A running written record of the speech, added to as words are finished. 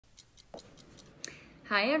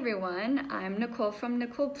Hi everyone, I'm Nicole from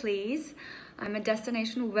Nicole Please. I'm a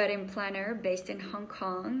destination wedding planner based in Hong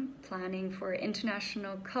Kong, planning for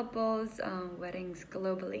international couples, weddings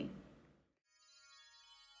globally.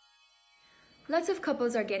 Lots of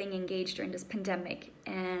couples are getting engaged during this pandemic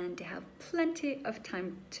and they have plenty of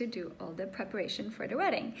time to do all the preparation for the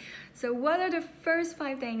wedding. So what are the first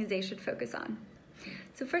 5 things they should focus on?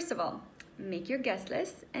 So first of all, make your guest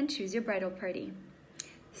list and choose your bridal party.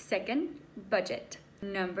 Second, budget.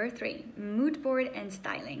 Number 3, mood board and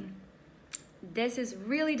styling. This is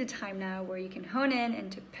really the time now where you can hone in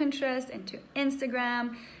into Pinterest, into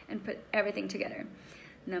Instagram, and put everything together.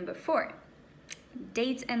 Number 4,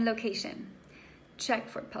 dates and location. Check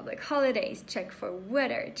for public holidays, check for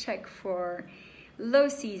weather, check for low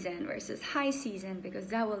season versus high season, because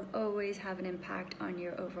that will always have an impact on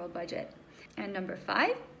your overall budget. And number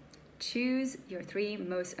 5, choose your 3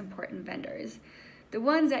 most important vendors, the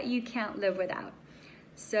ones that you can't live without.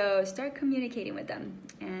 So start communicating with them.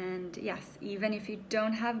 And yes, even if you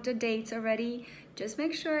don't have the dates already, just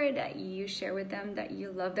make sure that you share with them that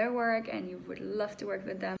you love their work and you would love to work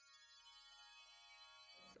with them.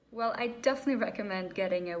 Well, I definitely recommend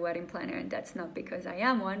getting a wedding planner, and that's not because I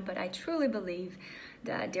am one, but I truly believe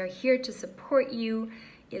that they're here to support you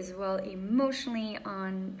as well emotionally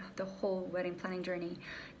on the whole wedding planning journey.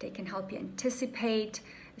 They can help you anticipate,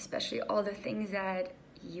 especially all the things that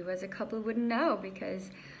you as a couple wouldn't know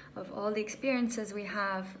because of all the experiences we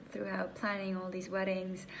have throughout planning all these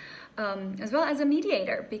weddings, as well as a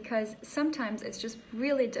mediator, because sometimes it's just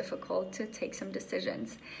really difficult to take some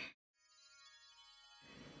decisions.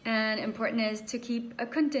 And important is to keep a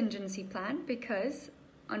contingency plan because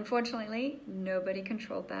unfortunately nobody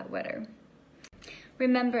controlled that weather.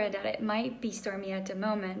 Remember that it might be stormy at the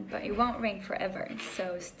moment, but it won't rain forever.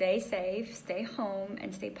 So stay safe, stay home,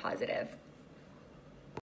 and stay positive.